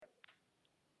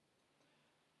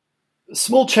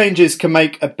Small changes can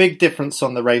make a big difference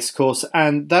on the racecourse,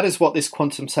 and that is what this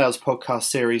Quantum Sales podcast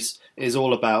series is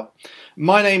all about.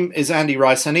 My name is Andy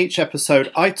Rice, and each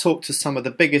episode I talk to some of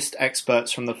the biggest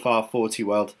experts from the Far 40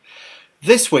 world.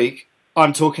 This week,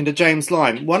 I'm talking to James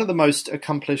Lyne, one of the most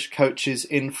accomplished coaches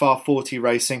in Far 40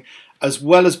 racing, as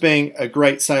well as being a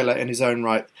great sailor in his own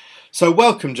right. So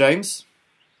welcome, James.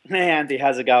 Hey Andy,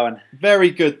 how's it going? Very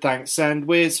good, thanks. And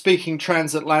we're speaking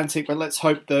transatlantic, but let's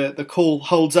hope the call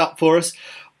holds up for us.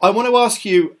 I want to ask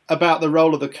you about the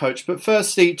role of the coach, but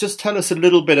firstly, just tell us a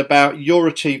little bit about your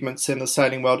achievements in the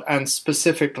sailing world and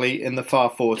specifically in the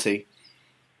Far 40.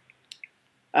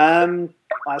 I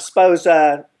suppose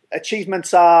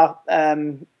achievements are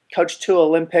coached 2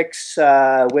 Olympics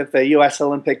with the US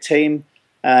Olympic team,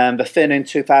 the Finn in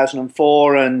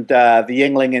 2004 and the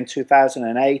Yingling in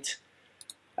 2008.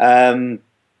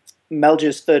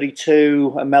 Melger's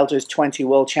 32 and Melger's 20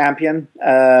 world champion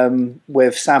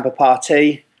with Samba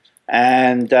Parti,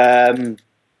 and the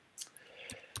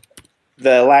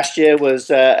last year was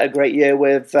a great year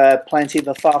with Plenty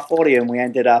the Far 40, and we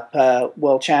ended up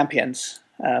world champions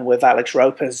with Alex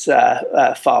Roper's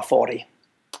Far 40.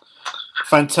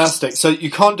 Fantastic. So you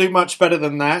can't do much better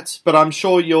than that, but I'm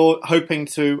sure you're hoping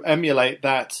to emulate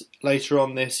that later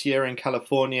on this year in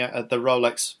California at the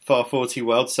Rolex Far 40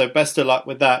 World. So best of luck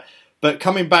with that. But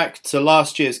coming back to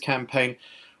last year's campaign,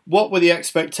 what were the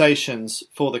expectations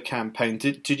for the campaign?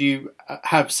 Did you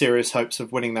have serious hopes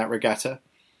of winning that regatta?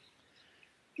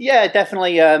 Yeah,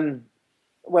 definitely.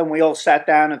 When we all sat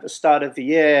down at the start of the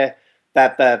year,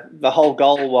 that the whole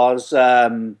goal was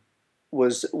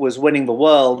winning the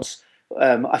Worlds.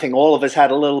 I think all of us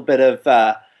had a little bit of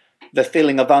the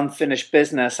feeling of unfinished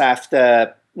business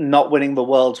after not winning the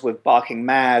Worlds with Barking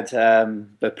Mad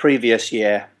the previous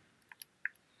year.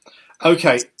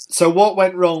 Okay, so what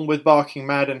went wrong with Barking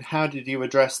Mad, and how did you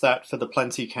address that for the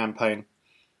Plenty campaign?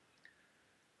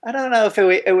 I don't know if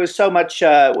it was so much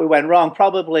we went wrong.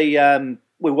 Probably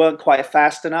we weren't quite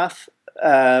fast enough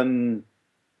in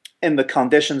the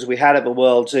conditions we had at the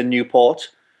Worlds in Newport,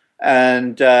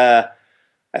 and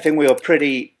I think we were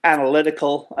pretty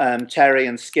analytical, Terry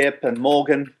and Skip and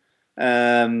Morgan,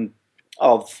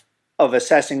 of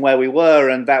assessing where we were,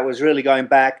 and that was really going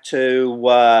back to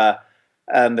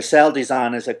the sail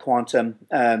designers at Quantum,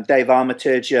 Dave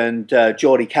Armitage and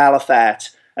Geordie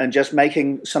Califat, and just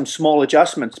making some small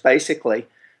adjustments, basically,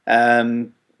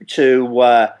 to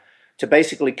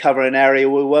basically cover an area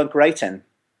we weren't great in.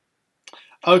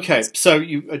 Okay, so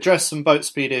you addressed some boat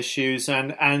speed issues,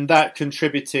 and that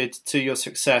contributed to your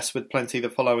success with Plenty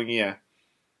the following year.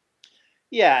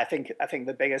 Yeah, I think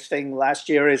the biggest thing last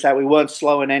year is that we weren't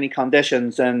slow in any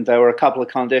conditions, and there were a couple of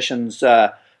conditions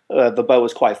the boat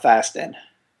was quite fast in.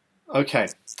 Okay.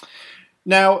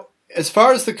 Now, as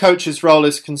far as the coach's role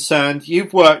is concerned,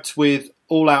 you've worked with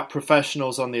all-out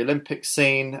professionals on the Olympic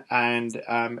scene and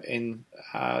in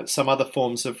some other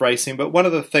forms of racing. But one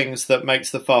of the things that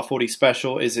makes the Far 40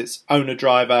 special is its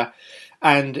owner-driver,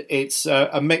 and it's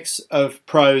a mix of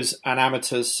pros and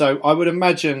amateurs. So I would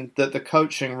imagine that the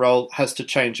coaching role has to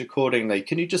change accordingly.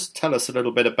 Can you just tell us a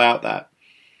little bit about that?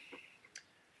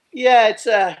 Yeah,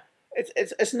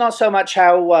 it's not so much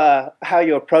how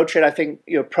you approach it. I think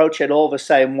you approach it all the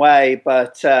same way,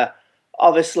 but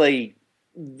obviously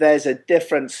there's a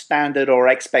different standard or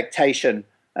expectation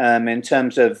in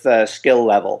terms of skill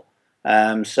level.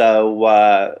 So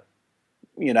I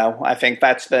think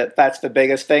that's the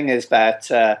biggest thing, is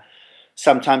that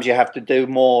sometimes you have to do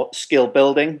more skill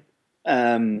building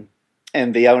in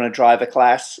the owner-driver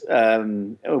class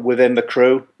within the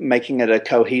crew, making it a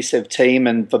cohesive team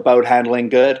and the boat handling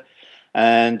good.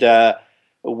 And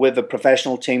with the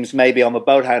professional teams, maybe on the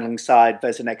boat handling side,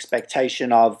 there's an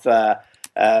expectation of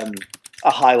a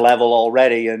high level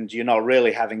already, and you're not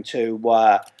really having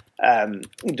to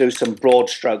do some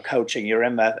broad stroke coaching. You're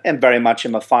very much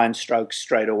in the fine strokes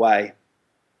straight away.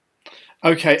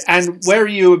 Okay, and where are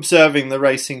you observing the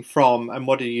racing from, and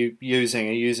what are you using?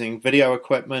 Are you using video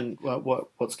equipment?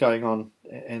 What's going on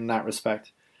in that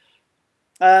respect?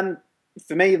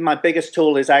 For me, my biggest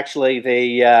tool is actually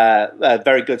the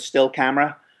very good still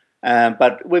camera,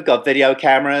 but we've got video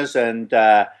cameras, and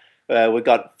we've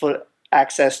got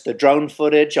access to drone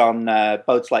footage on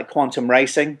boats like Quantum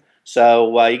Racing.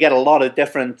 So you get a lot of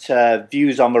different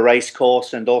views on the race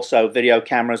course, and also video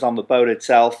cameras on the boat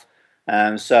itself.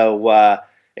 So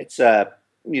it's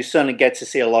you certainly get to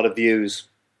see a lot of views.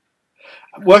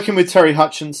 Working with Terry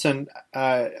Hutchinson,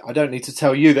 I don't need to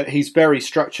tell you that he's very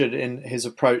structured in his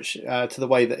approach to the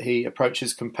way that he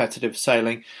approaches competitive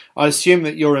sailing. I assume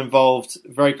that you're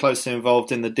very closely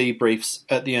involved in the debriefs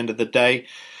at the end of the day.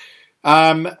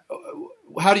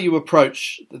 how do you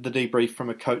approach the debrief from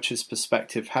a coach's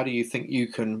perspective? How do you think you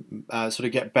can sort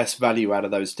of get best value out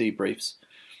of those debriefs?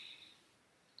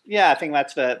 Yeah, I think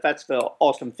that's the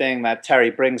awesome thing that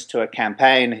Terry brings to a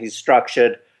campaign. He's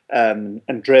structured and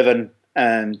driven,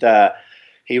 and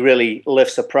he really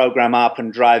lifts the program up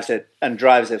and drives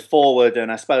it forward.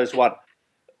 And I suppose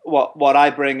what I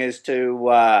bring is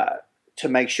to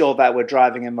make sure that we're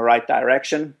driving in the right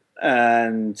direction.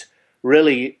 And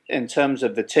really, in terms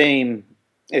of the team,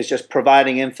 is just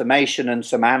providing information and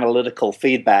some analytical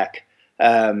feedback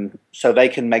so they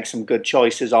can make some good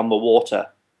choices on the water.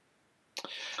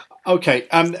 Okay,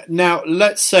 now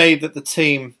let's say that the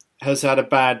team has had a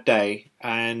bad day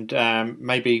and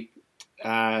maybe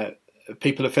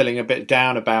people are feeling a bit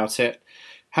down about it.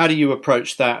 How do you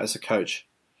approach that as a coach?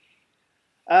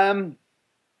 I'm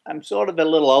sort of a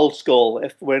little old school.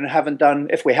 If we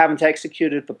haven't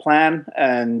executed the plan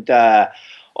and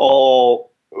or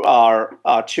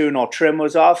our tune or trim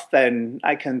was off, then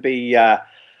I can be a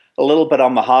little bit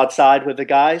on the hard side with the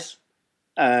guys.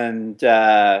 And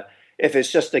if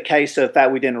it's just a case of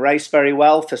that we didn't race very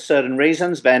well for certain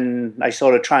reasons, then I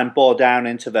sort of try and bore down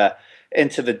into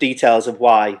the details of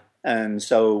why, and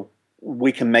so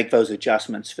we can make those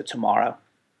adjustments for tomorrow.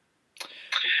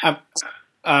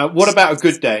 What about a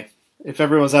good day? If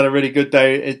everyone's had a really good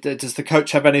day, does the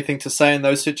coach have anything to say in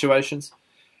those situations?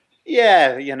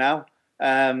 Yeah,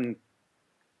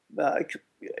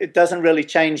 it doesn't really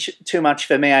change too much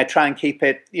for me. I try and keep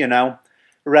it,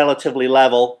 relatively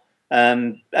level.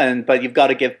 But you've got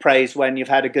to give praise when you've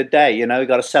had a good day. You've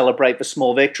got to celebrate the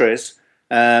small victories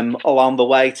along the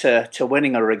way to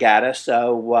winning a regatta.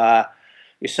 So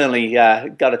you certainly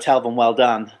got to tell them well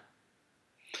done.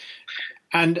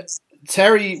 And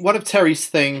Terry, one of Terry's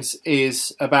things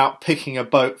is about picking a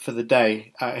boat for the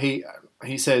day. He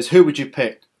says, "Who would you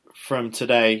pick from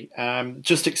today?"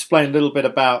 Just explain a little bit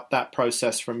about that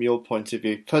process from your point of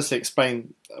view. Firstly,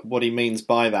 explain what he means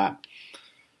by that.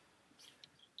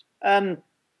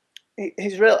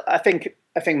 He's real. I think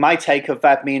my take of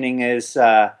that meaning is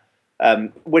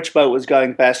which boat was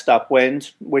going best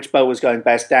upwind, which boat was going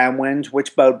best downwind,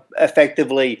 which boat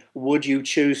effectively would you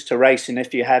choose to race in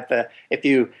if you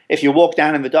walked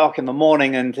down in the dock in the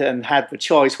morning and had the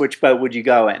choice, which boat would you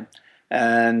go in?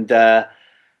 And I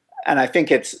think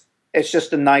it's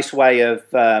just a nice way of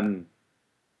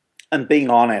and being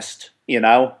honest,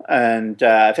 and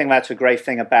I think that's a great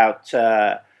thing about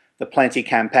the Plenty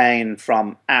campaign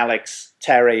from Alex,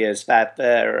 Terry, is that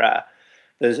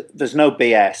there's no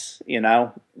BS.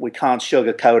 We can't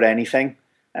sugarcoat anything,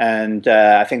 and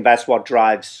I think that's what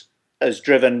has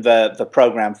driven the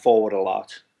program forward a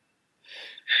lot.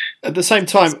 At the same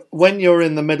time, when you're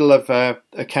in the middle of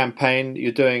a campaign,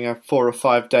 you're doing a 4 or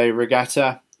 5 day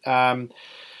regatta.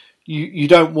 You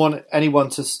don't want anyone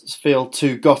to feel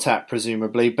too got at,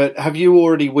 presumably, but have you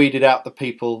already weeded out the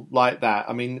people like that?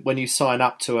 I mean, when you sign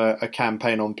up to a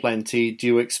campaign on Plenty, do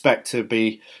you expect to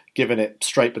be given it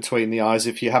straight between the eyes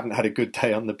if you haven't had a good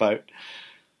day on the boat?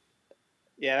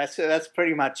 Yeah, that's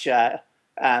pretty much, there's,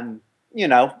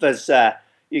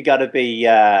 you got to be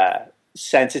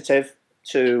sensitive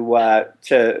to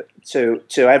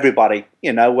everybody,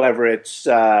 whether it's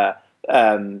the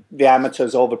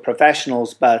amateurs or the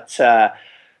professionals, but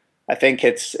I think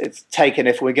it's taken,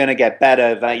 if we're going to get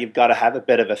better, that you've got to have a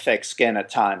bit of a thick skin at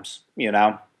times,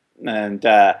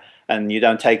 and you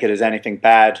don't take it as anything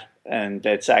bad, and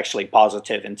it's actually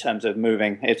positive in terms of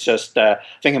moving. It's just I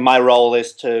think my role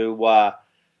is to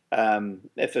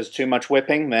if there's too much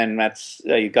whipping, then that's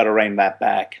you've got to rein that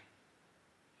back.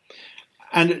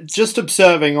 And just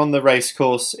observing on the race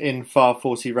course in Far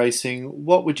 40 racing,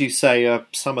 what would you say are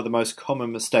some of the most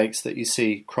common mistakes that you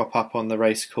see crop up on the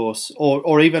race course,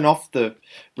 or even off the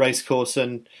race course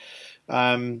and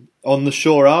on the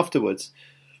shore afterwards?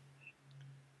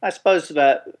 I suppose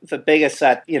the biggest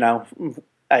that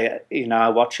I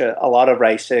watch a lot of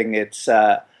racing. It's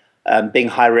being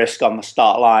high risk on the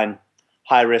start line,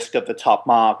 high risk of the top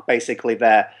mark. Basically,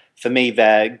 they're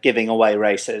giving away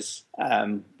races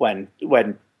when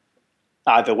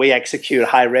either we execute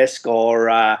high risk or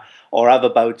other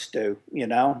boats do.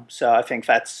 So I think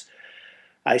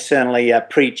I certainly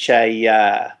preach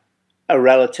a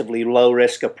relatively low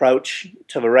risk approach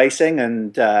to the racing,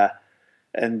 and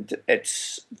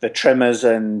it's the trimmers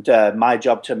and my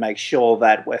job to make sure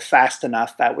that we're fast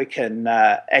enough that we can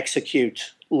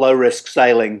execute low risk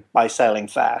sailing by sailing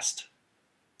fast.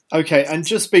 Okay, and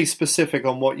just be specific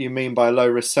on what you mean by low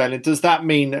risk sailing. Does that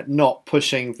mean not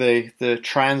pushing the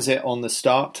transit on the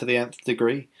start to the nth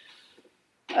degree?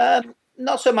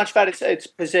 Not so much that it's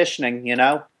positioning,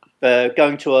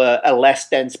 going to a less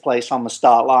dense place on the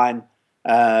start line,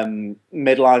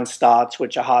 midline starts,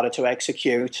 which are harder to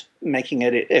execute, making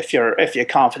it, if you're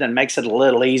confident, makes it a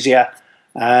little easier.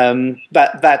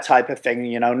 That type of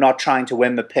thing, not trying to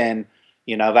win the pin,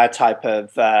 that type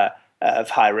of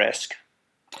high risk.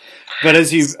 But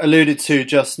as you've alluded to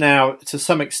just now, to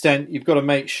some extent, you've got to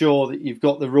make sure that you've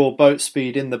got the raw boat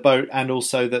speed in the boat, and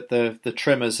also that the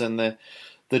trimmers and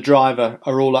the driver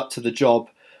are all up to the job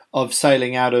of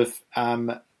sailing out of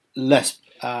less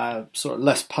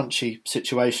punchy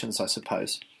situations, I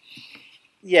suppose.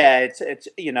 Yeah, it's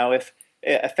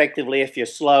if you're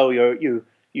slow, you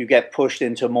get pushed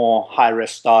into more high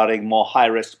risk starting, more high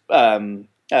risk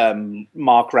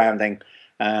mark rounding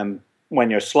when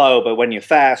you're slow. But when you're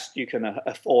fast, you can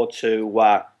afford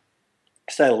to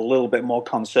sail a little bit more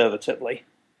conservatively.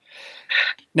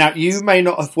 Now, you may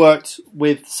not have worked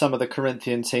with some of the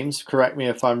Corinthian teams, correct me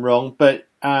if I'm wrong, but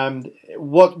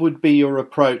what would be your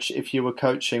approach if you were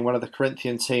coaching one of the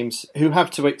Corinthian teams who have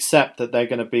to accept that they're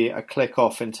going to be a click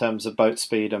off in terms of boat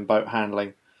speed and boat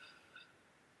handling?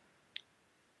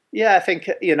 Yeah, I think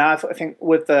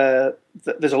with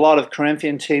there's a lot of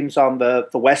Corinthian teams on the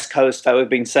West Coast that we've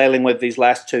been sailing with these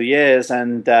last 2 years,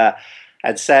 and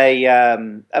I'd say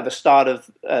at the start of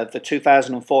the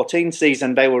 2014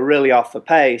 season, they were really off the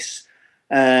pace.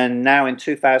 And now in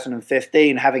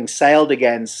 2015, having sailed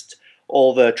against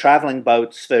all the traveling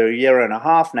boats for a year and a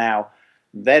half now,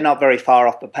 they're not very far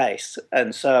off the pace.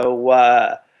 And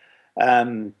so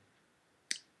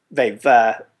they've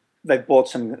bought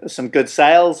some good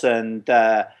sails and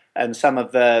some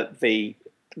of the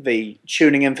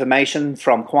tuning information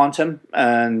from Quantum,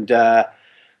 and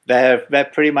they're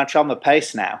pretty much on the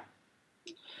pace now.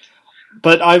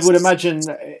 But I would imagine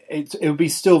it would be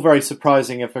still very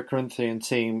surprising if a Corinthian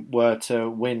team were to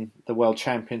win the World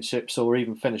Championships or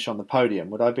even finish on the podium.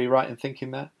 Would I be right in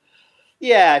thinking that?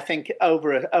 Yeah, I think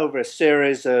over a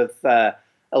series of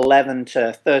 11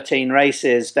 to 13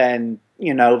 races, then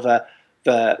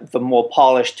the more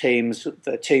polished teams,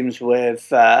 the teams with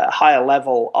higher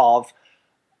level of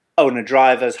owner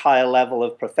drivers, higher level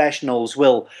of professionals,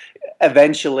 will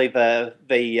eventually the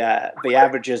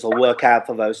averages will work out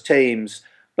for those teams.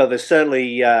 But there's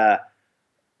certainly the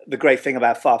great thing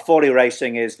about 540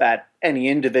 racing is that any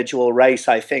individual race,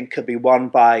 I think, could be won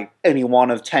by any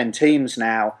one of 10 teams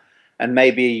now. And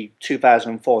maybe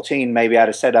 2014, maybe I'd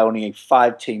have said only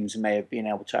 5 teams may have been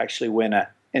able to actually win an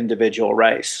individual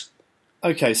race.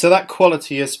 Okay, so that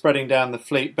quality is spreading down the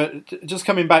fleet. But just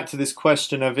coming back to this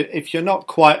question of if you're not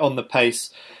quite on the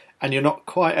pace and you're not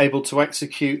quite able to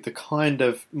execute the kind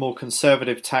of more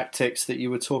conservative tactics that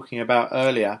you were talking about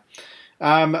earlier,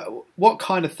 what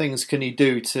kind of things can you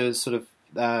do to sort of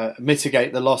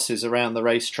mitigate the losses around the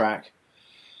racetrack?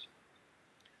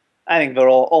 I think they're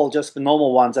all just the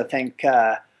normal ones. I think,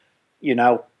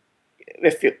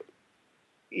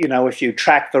 if you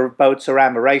track the boats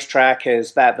around the racetrack,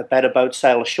 is that the better boats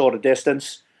sail a shorter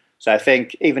distance. So I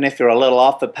think even if you're a little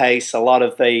off the pace, a lot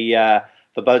of the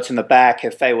boats in the back,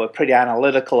 if they were pretty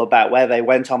analytical about where they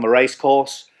went on the race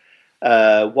course,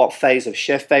 what phase of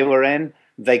shift they were in,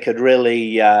 they could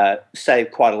really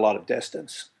save quite a lot of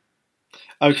distance.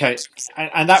 Okay,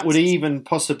 and that would even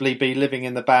possibly be living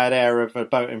in the bad air of a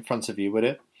boat in front of you, would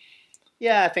it?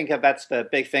 Yeah, I think that's the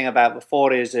big thing about the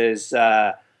 40s is,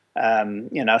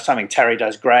 something Terry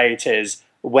does great is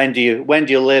when do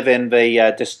you live in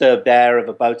the disturbed air of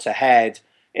the boats ahead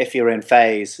if you're in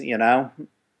phase, And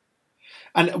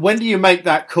when do you make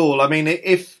that call? I mean,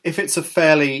 if it's a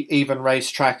fairly even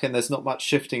racetrack and there's not much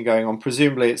shifting going on,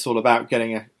 presumably it's all about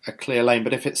getting a clear lane.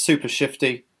 But if it's super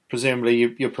shifty,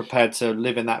 presumably you're prepared to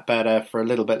live in that bad air for a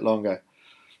little bit longer.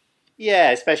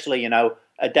 Yeah, especially,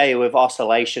 a day with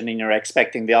oscillation and you're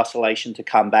expecting the oscillation to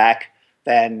come back,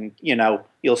 then,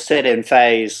 you'll sit in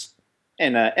phase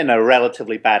in a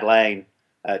relatively bad lane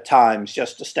at times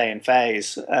just to stay in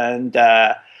phase and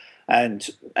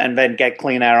then get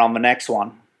clean air on the next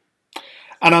one.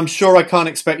 And I'm sure I can't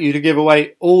expect you to give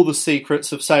away all the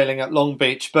secrets of sailing at Long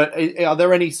Beach, but are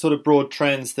there any sort of broad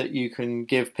trends that you can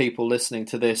give people listening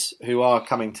to this who are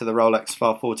coming to the Rolex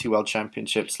 540 World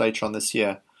Championships later on this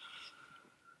year?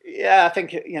 Yeah, I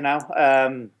think,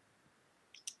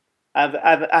 I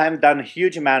haven't done a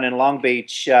huge amount in Long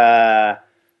Beach,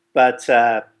 but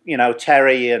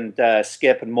Terry and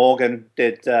Skip and Morgan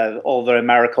did all their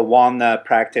America One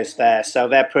practice there, so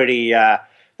they're pretty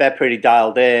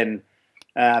dialed in.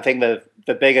 I think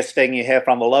the biggest thing you hear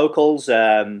from the locals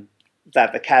that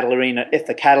the Catalina, if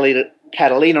the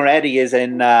Catalina Eddy is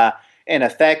in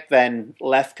effect, then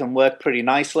left can work pretty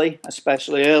nicely,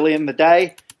 especially early in the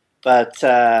day. But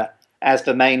as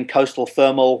the main coastal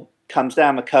thermal comes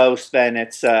down the coast, then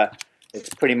it's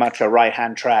pretty much a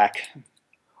right-hand track.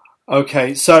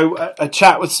 Okay, so a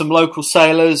chat with some local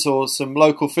sailors or some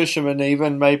local fishermen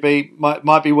even maybe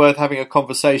might be worth having a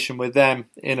conversation with them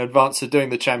in advance of doing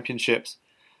the championships.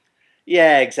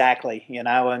 Yeah, exactly.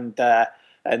 And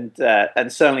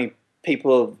certainly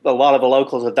people, a lot of the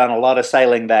locals have done a lot of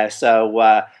sailing there,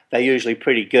 so they're usually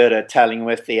pretty good at telling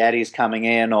if the eddies coming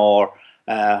in or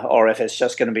if it's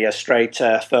just going to be a straight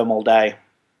thermal day.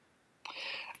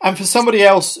 And for somebody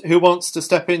else who wants to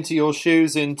step into your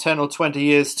shoes in 10 or 20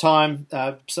 years' time,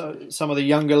 so some of the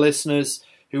younger listeners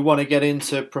who want to get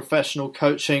into professional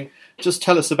coaching, just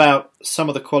tell us about some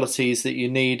of the qualities that you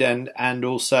need and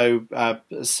also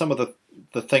some of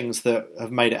the things that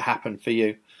have made it happen for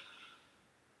you.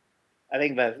 I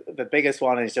think the biggest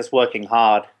one is just working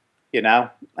hard. I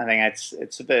think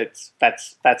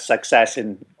that's success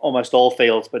in almost all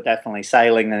fields, but definitely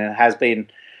sailing, and it has been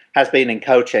in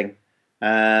coaching.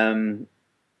 I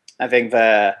think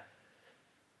the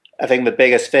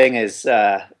biggest thing is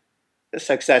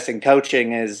success in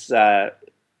coaching is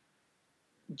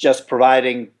just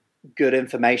providing good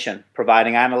information,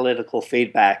 providing analytical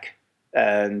feedback,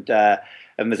 and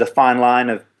there's a fine line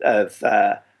of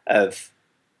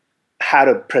how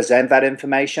to present that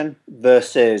information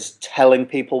versus telling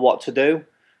people what to do.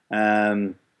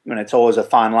 And it's always a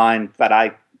fine line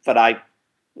that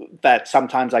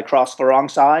sometimes I cross the wrong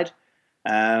side.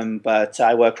 But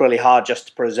I work really hard just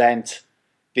to present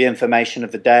the information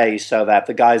of the day so that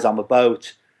the guys on the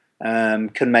boat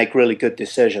can make really good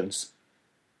decisions.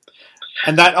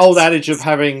 And that old adage of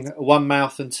having one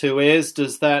mouth and two ears,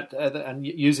 does that, and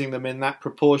using them in that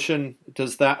proportion,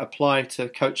 does that apply to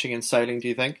coaching and sailing, do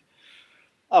you think?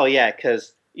 Oh, yeah,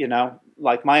 because,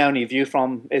 like my only view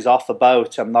is off the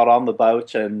boat. I'm not on the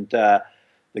boat, and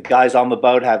the guys on the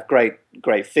boat have great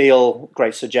feel,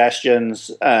 great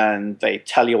suggestions, and they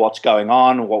tell you what's going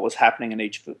on, what was happening in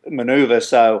each maneuver.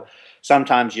 So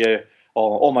sometimes or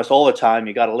almost all the time,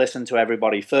 you got to listen to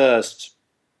everybody first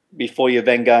before you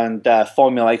then go and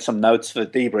formulate some notes for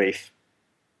debrief.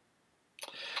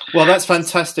 Well, that's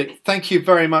fantastic. Thank you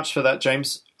very much for that,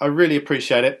 James. I really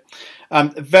appreciate it.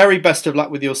 Very best of luck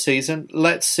with your season.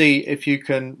 Let's see if you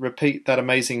can repeat that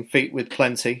amazing feat with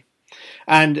plenty.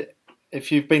 And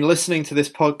if you've been listening to this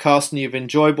podcast and you've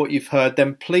enjoyed what you've heard,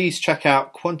 then please check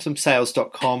out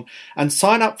quantumsails.com and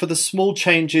sign up for the Small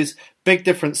Changes, Big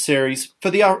Difference series for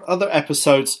the other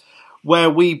episodes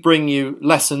where we bring you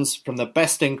lessons from the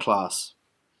best in class.